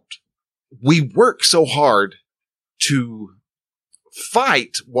we don't. We work so hard to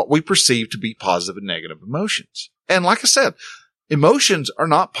fight what we perceive to be positive and negative emotions. And like I said, emotions are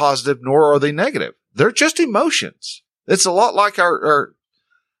not positive nor are they negative. They're just emotions. It's a lot like our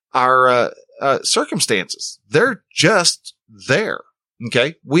circumstances. They're just there.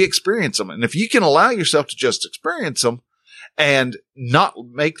 Okay. We experience them. And if you can allow yourself to just experience them and not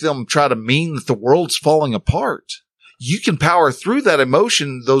make them try to mean that the world's falling apart, you can power through that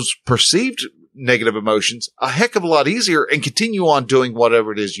emotion, those perceived negative emotions, a heck of a lot easier and continue on doing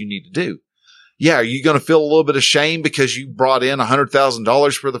whatever it is you need to do. Yeah. Are you going to feel a little bit of shame because you brought in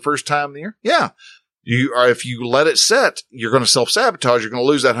 $100,000 for the first time in the year? Yeah. If you let it set, you're going to self-sabotage. You're going to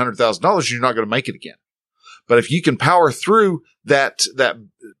lose that $100,000. You're not going to make it again. But if you can power through that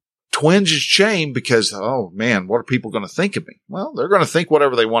twinge of shame because, oh man, what are people going to think of me? Well, they're going to think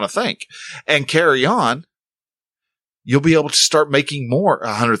whatever they want to think and carry on. You'll be able to start making more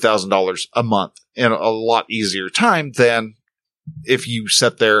 $100,000 a month in a lot easier time than if you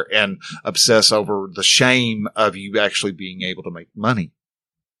sit there and obsess over the shame of you actually being able to make money.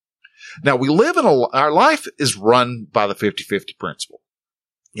 Now we live our life is run by the 50-50 principle.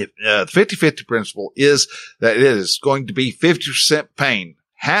 The 50-50 principle is that it is going to be 50% pain.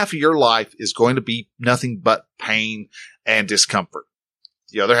 Half of your life is going to be nothing but pain and discomfort.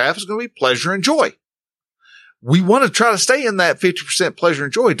 The other half is going to be pleasure and joy. We want to try to stay in that 50% pleasure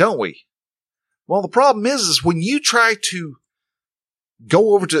and joy, don't we? Well, the problem is when you try to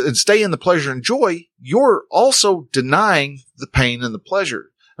go over to and stay in the pleasure and joy, you're also denying the pain and the pleasure.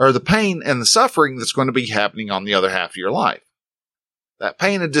 Or the pain and the suffering that's going to be happening on the other half of your life. That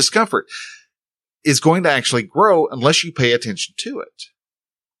pain and discomfort is going to actually grow unless you pay attention to it.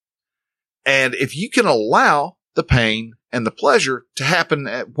 And if you can allow the pain and the pleasure to happen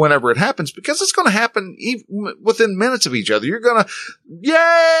whenever it happens, because it's going to happen within minutes of each other. You're going to,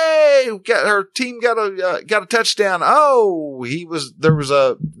 yay! Our team got a touchdown. Oh, there was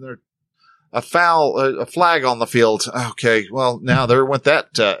a foul, a flag on the field. Okay. Well, now there went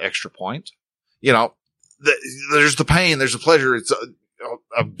that extra point. There's the pain. There's the pleasure. It's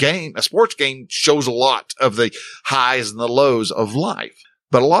a sports game shows a lot of the highs and the lows of life.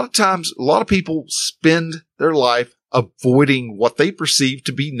 But a lot of times, a lot of people spend their life avoiding what they perceive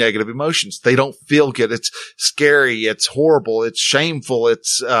to be negative emotions. They don't feel good. It's scary. It's horrible. It's shameful.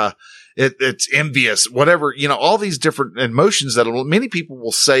 It's envious, whatever, all these different emotions that many people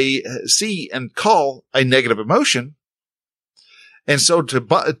will see and call a negative emotion. And so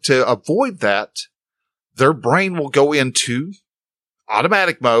to avoid that, their brain will go into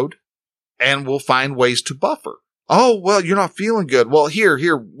automatic mode and will find ways to buffer. Oh, well, you're not feeling good. Well, here,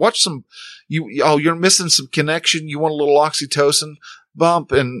 watch you're missing some connection. You want a little oxytocin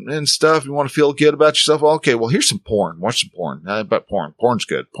bump and stuff. You want to feel good about yourself. Well, okay. Well, here's some porn. Watch some porn. But porn. Porn's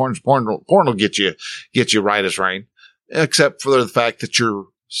good. Porn will get you right as rain. Except for the fact that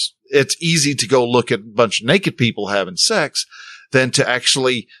it's easy to go look at a bunch of naked people having sex than to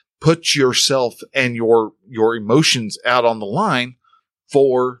actually put yourself and your emotions out on the line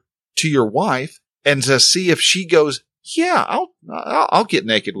to your wife, and to see if she goes, yeah, I'll get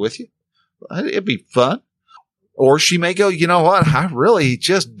naked with you. It'd be fun. Or she may go, you know what? I really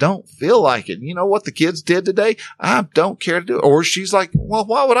just don't feel like it. You know what the kids did today? I don't care to do it. Or she's like, well,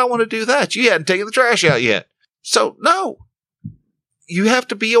 why would I want to do that? You hadn't taken the trash out yet. So no, you have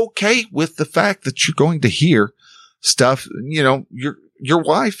to be okay with the fact that you're going to hear stuff. You know, your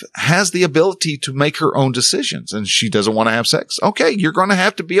wife has the ability to make her own decisions, and she doesn't want to have sex. Okay. You're going to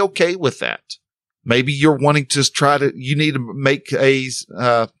have to be okay with that. Maybe you're wanting to you need to make a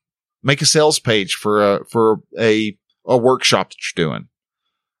sales page for a workshop that you're doing.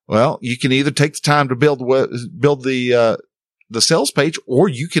 Well, you can either take the time to build the sales page, or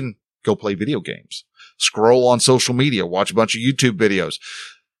you can go play video games, scroll on social media, watch a bunch of YouTube videos.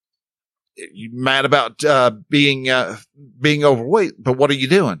 You're mad about being overweight, but what are you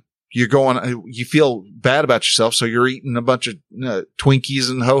doing? You feel bad about yourself, so you're eating a bunch of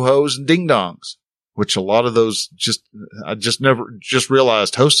Twinkies and Ho-Hos and Ding Dongs. Which a lot of those I just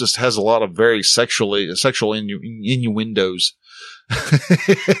realized Hostess has a lot of very sexual innuendos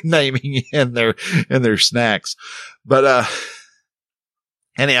naming in their snacks. But,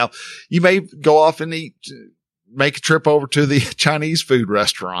 anyhow, you may go off and make a trip over to the Chinese food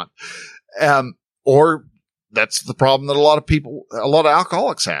restaurant. Or that's the problem that a lot of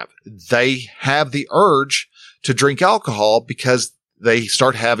alcoholics have. They have the urge to drink alcohol because they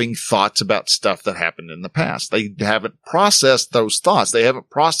start having thoughts about stuff that happened in the past. They haven't processed those thoughts. They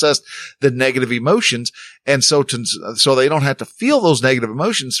haven't processed the negative emotions. And so they don't have to feel those negative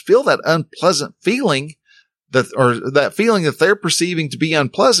emotions, feel that unpleasant feeling that feeling that they're perceiving to be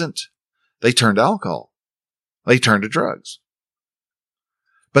unpleasant. They turn to alcohol. They turn to drugs.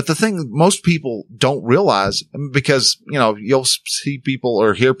 But the thing most people don't realize, because, you know, you'll see people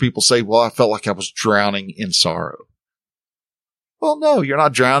or hear people say, well, I felt like I was drowning in sorrow. Well, no, you're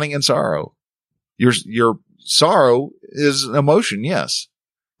not drowning in sorrow. Your sorrow is an emotion, yes,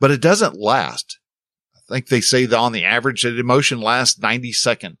 but it doesn't last. I think they say that on the average, that emotion lasts 90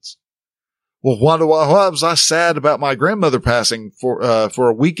 seconds. Well, why was I sad about my grandmother passing for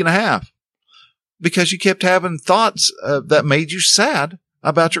a week and a half? Because you kept having thoughts that made you sad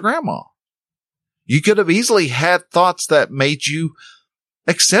about your grandma. You could have easily had thoughts that made you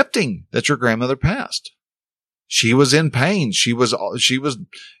accepting that your grandmother passed. She was in pain. She was,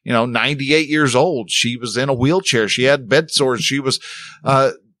 98 years old. She was in a wheelchair. She had bed sores. She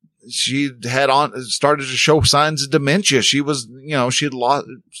started to show signs of dementia. She was,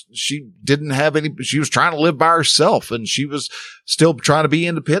 she didn't have any, she was trying to live by herself, and she was still trying to be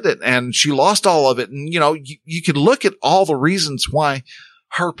independent, and she lost all of it. And, you could look at all the reasons why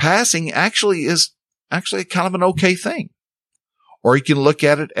her passing actually is kind of an okay thing. Or you can look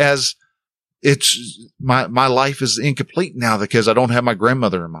at it as, it's my life is incomplete now because I don't have my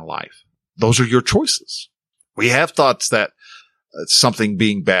grandmother in my life. Those are your choices. We have thoughts that something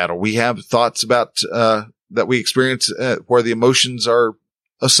being bad, or we have thoughts about, that we experience where the emotions are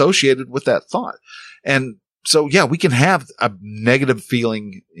associated with that thought. And so, yeah, we can have a negative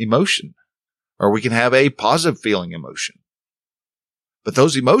feeling emotion, or we can have a positive feeling emotion. But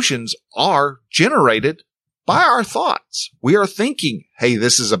those emotions are generated by our thoughts. We are thinking, hey,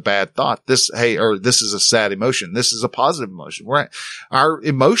 this is a bad thought. This is a sad emotion. This is a positive emotion. Our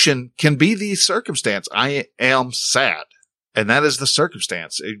emotion can be the circumstance. I am sad. And that is the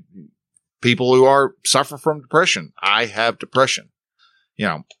circumstance. People who suffer from depression. I have depression.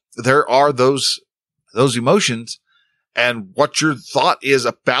 There are those emotions, and what your thought is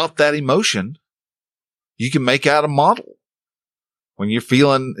about that emotion, you can make out a model. When you're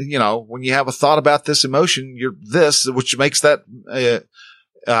feeling, when you have a thought about this emotion, which makes that,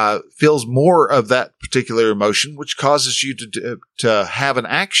 feels more of that particular emotion, which causes you to have an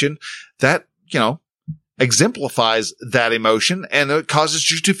action that, exemplifies that emotion, and it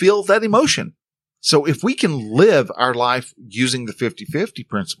causes you to feel that emotion. So if we can live our life using the 50-50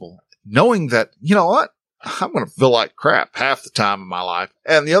 principle, knowing that, you know what, I'm going to feel like crap half the time of my life,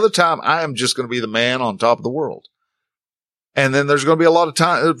 and the other time I am just going to be the man on top of the world. And then there's going to be a lot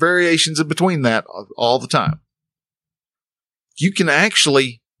of variations in between that all the time. You can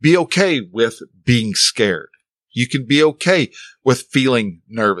actually be okay with being scared. You can be okay with feeling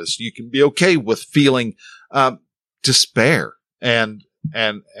nervous. You can be okay with feeling despair and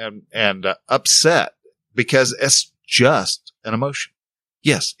upset, because it's just an emotion.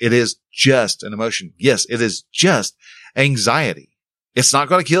 Yes, it is just an emotion. Yes, it is just anxiety. It's not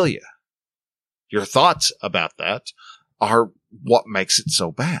going to kill you. Your thoughts about that are what makes it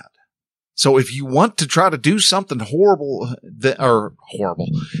so bad. So if you want to try to do something if you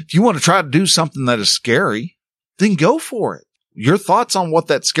want to try to do something that is scary, then go for it. Your thoughts on what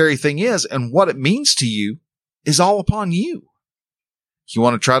that scary thing is and what it means to you is all upon you. You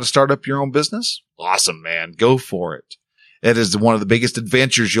want to try to start up your own business? Awesome, man. Go for it. It is one of the biggest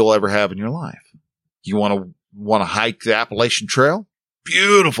adventures you'll ever have in your life. You want to hike the Appalachian Trail?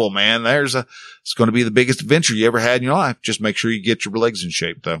 Beautiful, man. It's going to be the biggest adventure you ever had in your life. Just make sure you get your legs in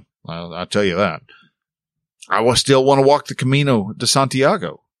shape, though. I'll tell you that. I will still want to walk the Camino de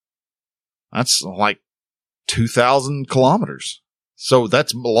Santiago. That's like 2,000 kilometers. So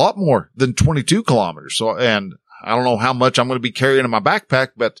that's a lot more than 22 kilometers. So, and I don't know how much I'm going to be carrying in my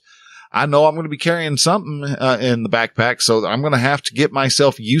backpack, but I know I'm going to be carrying something in the backpack. So I'm going to have to get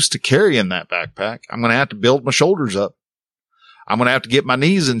myself used to carrying that backpack. I'm going to have to build my shoulders up. I'm going to have to get my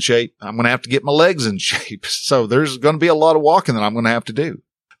knees in shape. I'm going to have to get my legs in shape. So there's going to be a lot of walking that I'm going to have to do.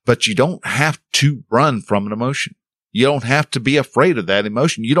 But you don't have to run from an emotion. You don't have to be afraid of that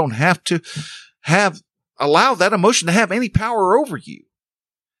emotion. You don't have to allow that emotion to have any power over you.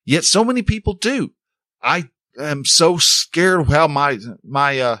 Yet so many people do. I am so scared of how my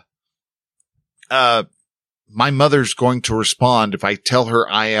mother's going to respond if I tell her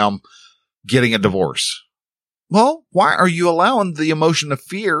I am getting a divorce. Well, why are you allowing the emotion of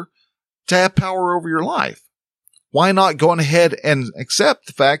fear to have power over your life? Why not go ahead and accept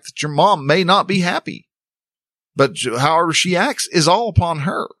the fact that your mom may not be happy, but however she acts is all upon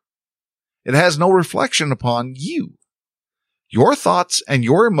her. It has no reflection upon you. Your thoughts and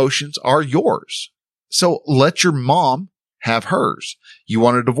your emotions are yours. So let your mom have hers. You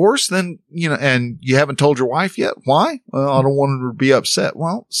want a divorce? Then, and you haven't told your wife yet. Why? Well, I don't want her to be upset.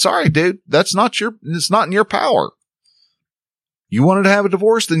 Well, sorry, dude. It's not in your power. You wanted to have a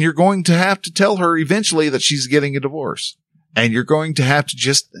divorce? Then you're going to have to tell her eventually that she's getting a divorce. And you're going to have to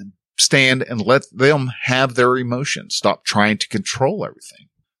just stand and let them have their emotions. Stop trying to control everything,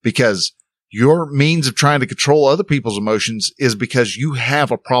 because your means of trying to control other people's emotions is because you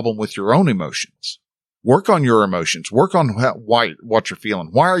have a problem with your own emotions. Work on your emotions. Work on what you're feeling.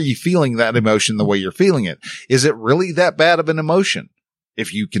 Why are you feeling that emotion the way you're feeling it? Is it really that bad of an emotion?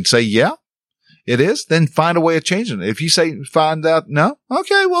 If you can say, yeah, it is, then find a way of changing it. If you find out, no,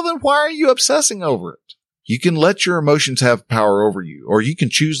 okay, well then why are you obsessing over it? You can let your emotions have power over you, or you can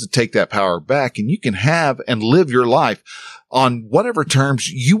choose to take that power back, and you can have and live your life on whatever terms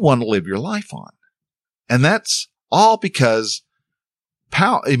you want to live your life on. And that's all because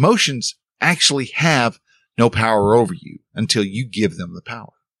emotions actually have no power over you until you give them the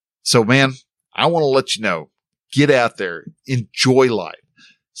power. So, man, I want to let you know, get out there, enjoy life,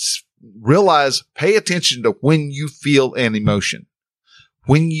 realize, pay attention to when you feel an emotion,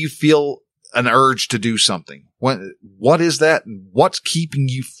 when you feel an urge to do something. What is that? And what's keeping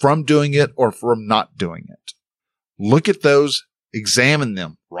you from doing it or from not doing it? Look at those, examine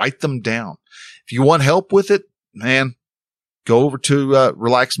them, write them down. If you want help with it, man, go over to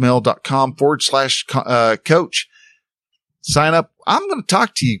relaxedmale.com/coach. Sign up. I'm going to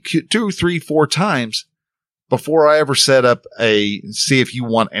talk to you 2, 3, 4 times before I ever set up see if you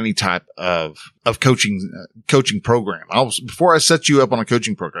want any type of coaching program. Before I set you up on a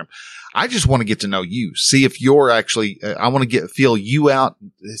coaching program, I just want to get to know you. See if you're actually, I want to feel you out,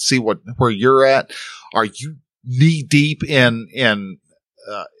 see where you're at. Are you knee deep in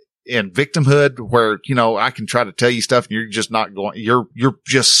victimhood where, I can try to tell you stuff and you're just not going, you're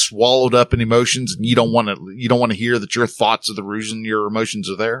just swallowed up in emotions and you don't want to hear that your thoughts are the reason your emotions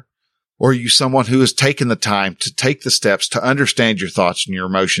are there? Or are you someone who has taken the time to take the steps to understand your thoughts and your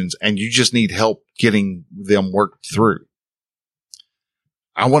emotions, and you just need help getting them worked through?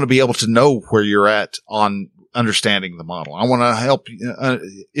 I want to be able to know where you're at on understanding the model. I want to help you.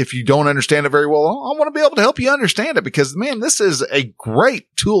 If you don't understand it very well, I want to be able to help you understand it, because, man, this is a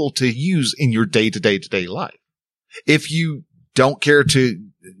great tool to use in your day-to-day life. If you don't care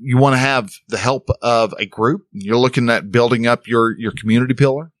you want to have the help of a group, you're looking at building up your community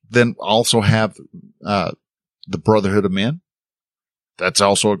pillar, then also have the Brotherhood of Men. That's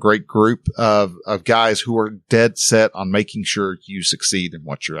also a great group of guys who are dead set on making sure you succeed in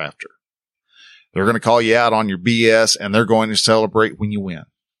what you're after. They're going to call you out on your BS, and they're going to celebrate when you win.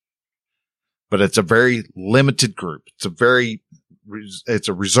 But it's a very limited group. It's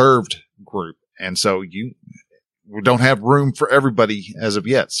a reserved group. And so we don't have room for everybody as of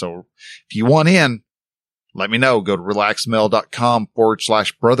yet. So if you want in, let me know. Go to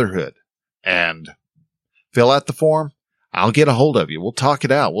relaxedmale.com/brotherhood and fill out the form. I'll get a hold of you. We'll talk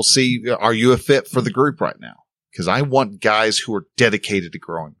it out. We'll see, are you a fit for the group right now? Because I want guys who are dedicated to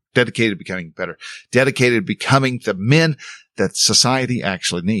growing, dedicated to becoming better, dedicated to becoming the men that society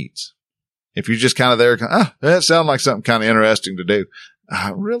actually needs. If you're just kind of there, that sounds like something kind of interesting to do.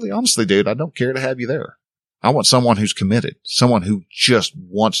 Really, honestly, dude, I don't care to have you there. I want someone who's committed, someone who just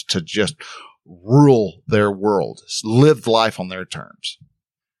wants to just rule their world, live life on their terms.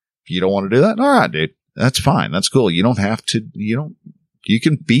 If you don't want to do that, all right, dude, that's fine. That's cool. You don't have to, you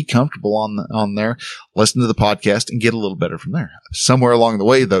can be comfortable on there, listen to the podcast and get a little better from there. Somewhere along the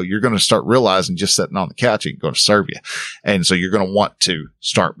way, though, you're going to start realizing just sitting on the couch ain't going to serve you. And so you're going to want to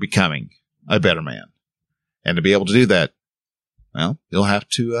start becoming a better man. And to be able to do that, well, you'll have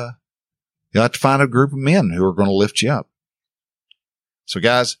to find a group of men who are going to lift you up. So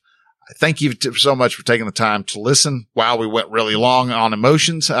guys, thank you so much for taking the time to listen. Wow, we went really long on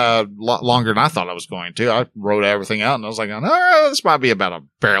emotions, a lot longer than I thought I was going to. I wrote everything out and I was like, oh, this might be about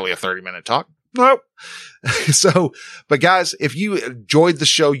barely a 30-minute talk. Nope. But guys, if you enjoyed the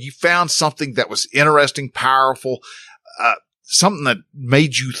show, you found something that was interesting, powerful, something that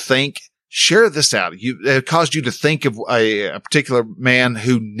made you think, share this out. It caused you to think of a particular man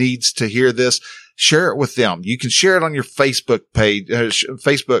who needs to hear this. Share it with them. You can share it on your Facebook page, to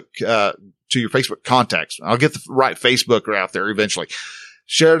your Facebook contacts. I'll get the right Facebooker out there eventually.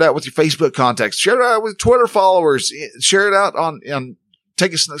 Share it out with your Facebook contacts. Share it out with Twitter followers. Share it out on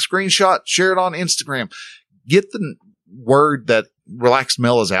take a screenshot. Share it on Instagram. Get the word that Relaxed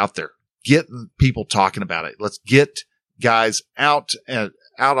Male is out there. Get people talking about it. Let's get guys out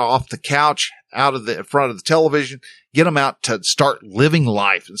off the couch, out of the front of the television, get them out to start living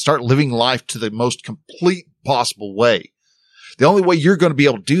life and start living life to the most complete possible way. The only way you're going to be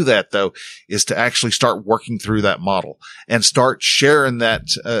able to do that, though, is to actually start working through that model and start sharing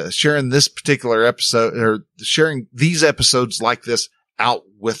sharing this particular episode or sharing these episodes like this out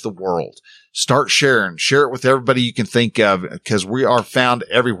with the world. Start sharing, share it with everybody you can think of, because we are found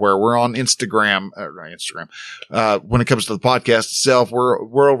everywhere. We're on Instagram. When it comes to the podcast itself,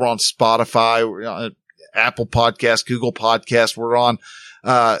 we're over on Spotify, we're on Apple Podcasts, Google Podcasts. We're on,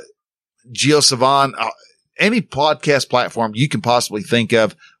 GeoSavan, any podcast platform you can possibly think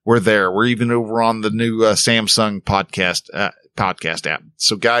of. We're there. We're even over on the new, Samsung podcast app.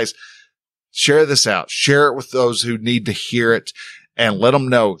 So guys, share this out, share it with those who need to hear it. And let them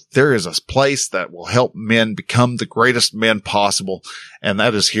know there is a place that will help men become the greatest men possible. And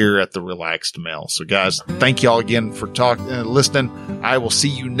that is here at the Relaxed Male. So guys, thank you all again for listening. I will see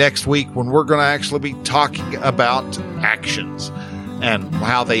you next week when we're going to actually be talking about actions and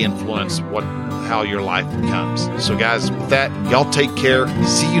how they influence how your life becomes. So guys, with that, y'all take care.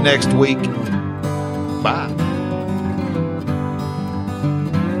 See you next week. Bye.